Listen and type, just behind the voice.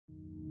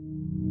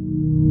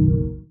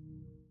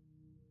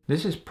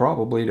This is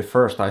probably the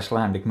first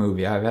Icelandic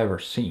movie I've ever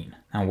seen.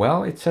 And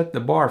well, it set the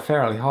bar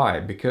fairly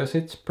high because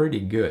it's pretty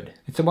good.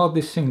 It's about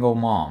this single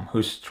mom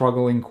who's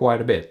struggling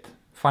quite a bit.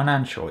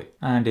 Financially,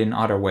 and in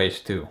other ways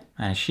too.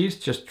 And she's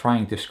just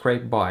trying to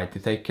scrape by to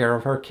take care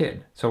of her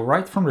kid. So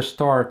right from the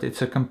start,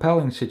 it's a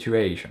compelling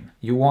situation.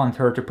 You want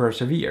her to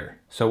persevere.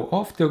 So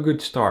off to a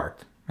good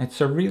start.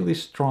 It's a really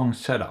strong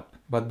setup,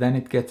 but then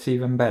it gets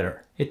even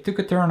better. It took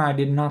a turn I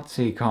did not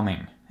see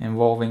coming,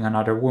 involving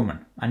another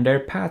woman, and their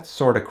paths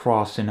sort of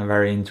cross in a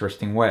very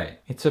interesting way.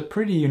 It's a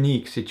pretty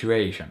unique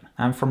situation,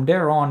 and from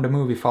there on the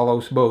movie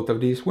follows both of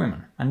these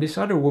women, and this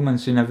other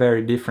woman's in a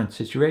very different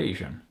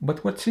situation.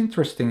 But what's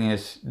interesting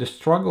is, the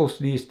struggles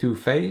these two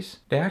face,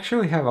 they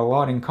actually have a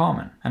lot in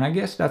common, and I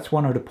guess that's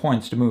one of the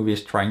points the movie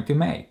is trying to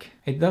make.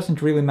 It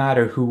doesn't really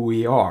matter who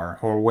we are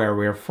or where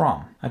we're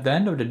from. At the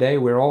end of the day,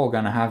 we're all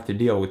gonna have to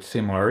deal with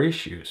similar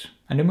issues.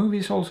 And the movie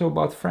is also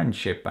about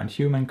friendship and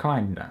human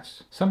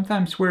kindness.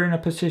 Sometimes we're in a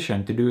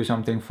position to do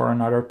something for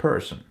another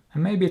person.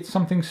 And maybe it's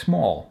something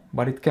small,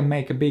 but it can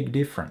make a big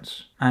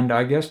difference. And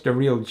I guess the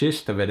real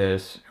gist of it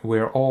is,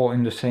 we're all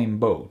in the same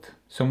boat.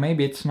 So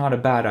maybe it's not a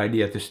bad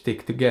idea to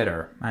stick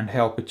together and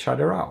help each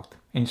other out,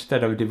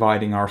 instead of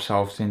dividing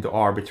ourselves into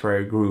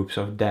arbitrary groups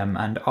of them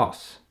and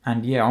us.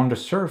 And yeah, on the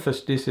surface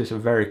this is a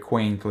very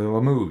quaint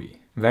little movie.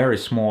 Very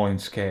small in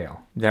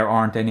scale. There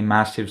aren't any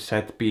massive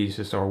set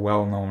pieces or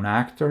well-known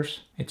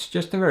actors. It's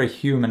just a very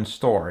human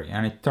story,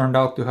 and it turned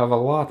out to have a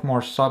lot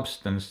more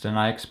substance than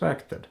I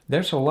expected.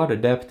 There's a lot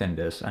of depth in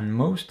this, and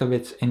most of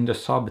it's in the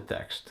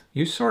subtext.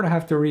 You sort of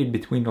have to read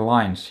between the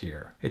lines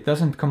here. It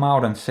doesn't come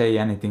out and say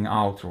anything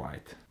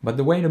outright. But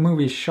the way the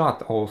movie is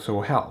shot also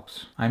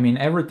helps. I mean,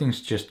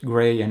 everything's just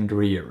grey and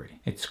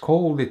dreary. It's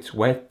cold, it's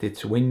wet,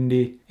 it's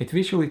windy. It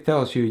visually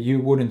tells you you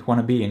wouldn't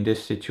want to be in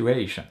this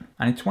situation.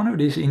 And it's one of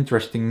these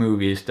interesting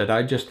movies that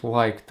I just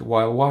liked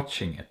while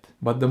watching it.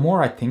 But the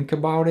more I think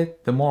about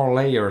it, the more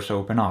layers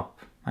open up.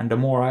 And the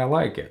more I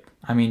like it.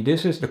 I mean,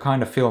 this is the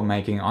kind of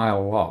filmmaking I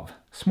love.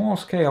 Small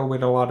scale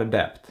with a lot of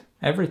depth.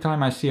 Every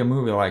time I see a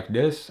movie like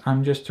this,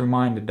 I'm just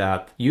reminded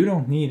that you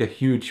don't need a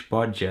huge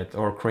budget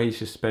or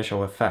crazy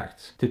special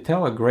effects to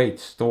tell a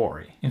great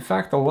story. In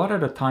fact, a lot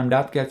of the time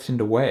that gets in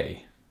the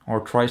way,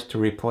 or tries to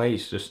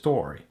replace the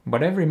story.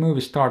 But every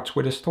movie starts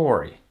with a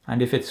story.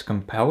 And if it's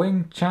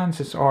compelling,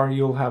 chances are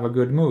you'll have a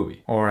good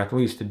movie, or at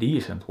least a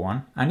decent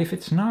one. And if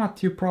it's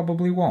not, you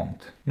probably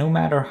won't, no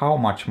matter how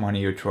much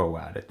money you throw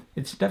at it.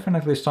 It's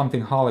definitely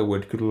something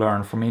Hollywood could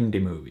learn from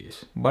indie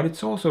movies, but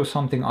it's also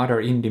something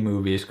other indie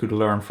movies could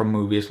learn from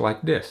movies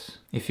like this.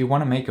 If you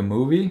want to make a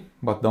movie,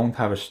 but don't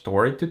have a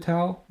story to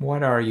tell,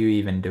 what are you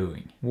even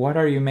doing? What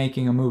are you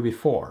making a movie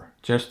for?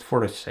 Just for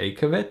the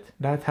sake of it?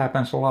 That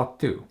happens a lot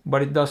too.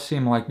 But it does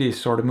seem like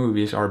these sort of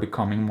movies are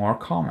becoming more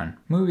common.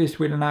 Movies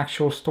with an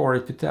actual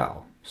story to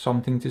tell.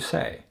 Something to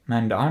say.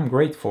 And I'm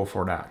grateful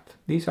for that.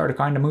 These are the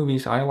kind of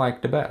movies I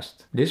like the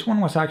best. This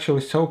one was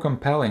actually so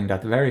compelling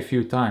that very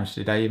few times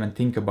did I even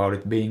think about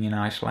it being in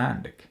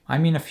Icelandic. I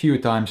mean, a few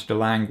times the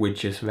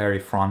language is very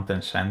front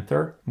and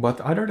center,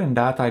 but other than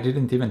that I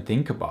didn't even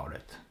think about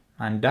it.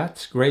 And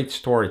that's great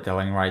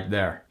storytelling right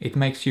there. It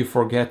makes you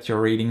forget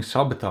you're reading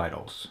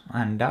subtitles,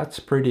 and that's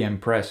pretty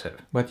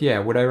impressive. But yeah,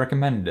 would I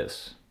recommend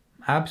this?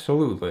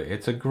 Absolutely,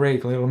 it's a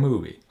great little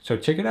movie. So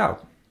check it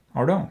out.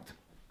 Or don't.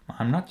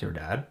 I'm not your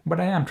dad, but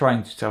I am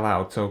trying to sell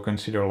out, so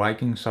consider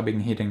liking,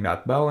 subbing, hitting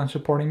that bell and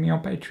supporting me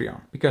on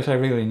Patreon. Because I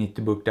really need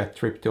to book that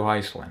trip to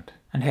Iceland.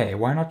 And hey,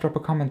 why not drop a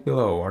comment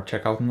below or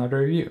check out another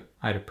review?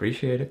 I'd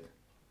appreciate it.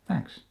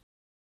 Thanks.